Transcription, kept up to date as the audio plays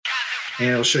and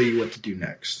it'll show you what to do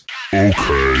next.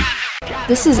 Okay.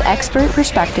 This is Expert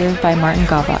Perspective by Martin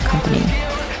Gavlak Company.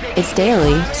 It's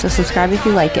daily, so subscribe if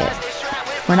you like it.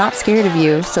 We're not scared of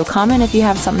you, so comment if you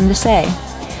have something to say.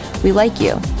 We like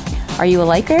you. Are you a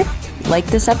liker? Like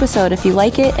this episode if you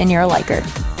like it and you're a liker.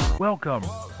 Welcome.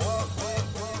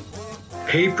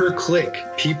 Pay-per-click,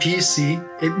 PPC,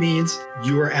 it means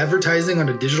you are advertising on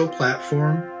a digital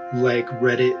platform like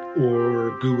Reddit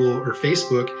or Google or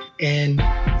Facebook, and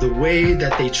the way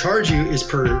that they charge you is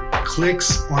per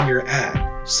clicks on your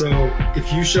ad. So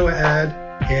if you show an ad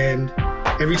and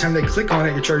every time they click on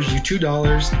it, it charges you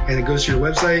 $2 and it goes to your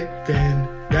website, then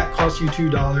that costs you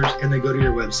 $2 and they go to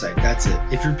your website. That's it.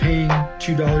 If you're paying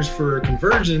 $2 for a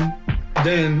conversion,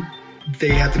 then they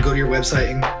have to go to your website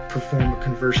and perform a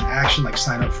conversion action like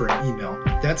sign up for an email.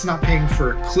 That's not paying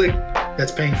for a click,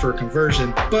 that's paying for a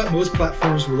conversion. But most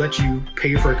platforms will let you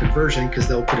pay for a conversion because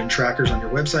they'll put in trackers on your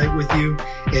website with you,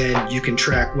 and you can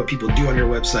track what people do on your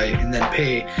website and then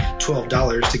pay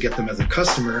 $12 to get them as a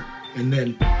customer. And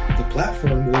then the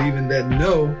platform will even then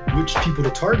know which people to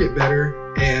target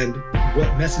better and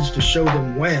what message to show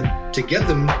them when to get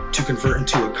them to convert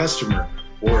into a customer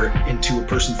or into a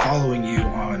person following you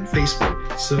on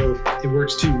Facebook. So it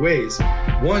works two ways.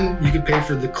 One, you could pay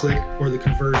for the click or the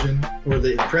conversion or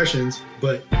the impressions,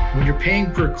 but when you're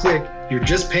paying per click, you're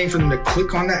just paying for them to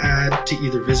click on the ad to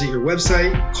either visit your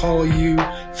website, call you,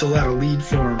 fill out a lead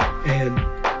form, and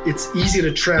it's easy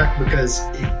to track because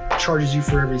it charges you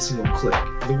for every single click.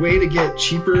 The way to get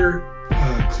cheaper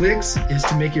clicks is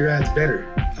to make your ads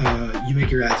better. You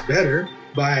make your ads better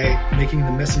by making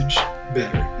the message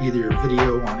better, either a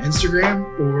video on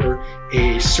Instagram or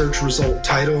a search result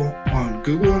title on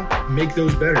Google. Make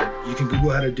those better. You can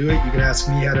Google how to do it. You can ask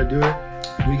me how to do it.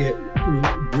 We get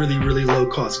really, really low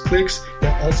cost clicks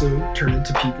that also turn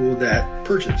into people that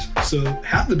purchase. So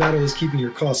half the battle is keeping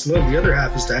your costs low. The other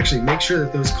half is to actually make sure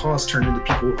that those costs turn into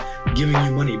people giving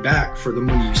you money back for the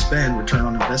money you spend, return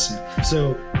on investment.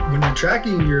 So when you're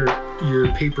tracking your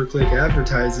pay-per-click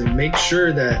advertising, make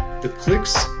sure that the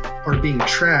clicks are being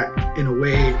tracked in a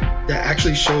way that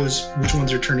actually shows which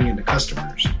ones are turning into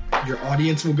customers. Your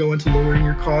audience will go into lowering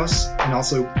your costs and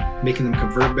also making them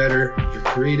convert better. Your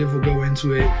creative will go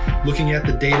into it. Looking at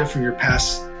the data from your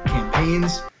past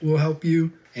campaigns will help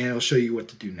you, and it'll show you what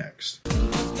to do next.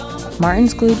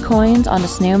 Martin's glued coins onto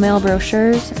snail mail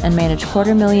brochures and manage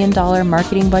 $250,000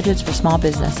 marketing budgets for small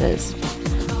businesses.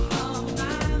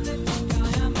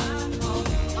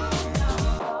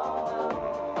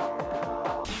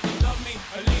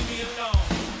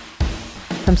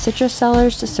 From citrus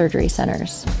sellers to surgery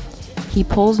centers. He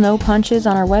pulls no punches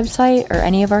on our website or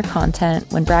any of our content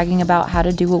when bragging about how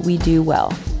to do what we do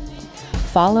well.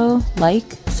 Follow, like,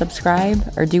 subscribe,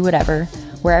 or do whatever,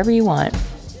 wherever you want.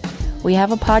 We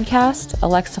have a podcast,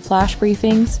 Alexa Flash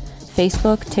Briefings,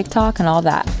 Facebook, TikTok, and all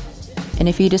that. And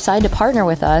if you decide to partner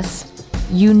with us,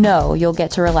 you know you'll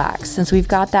get to relax since we've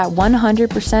got that 100%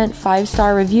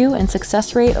 5-star review and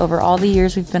success rate over all the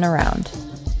years we've been around.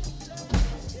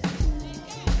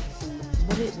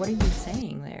 What are you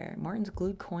saying there? Martin's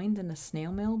glued coins in a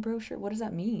snail mail brochure? What does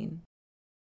that mean?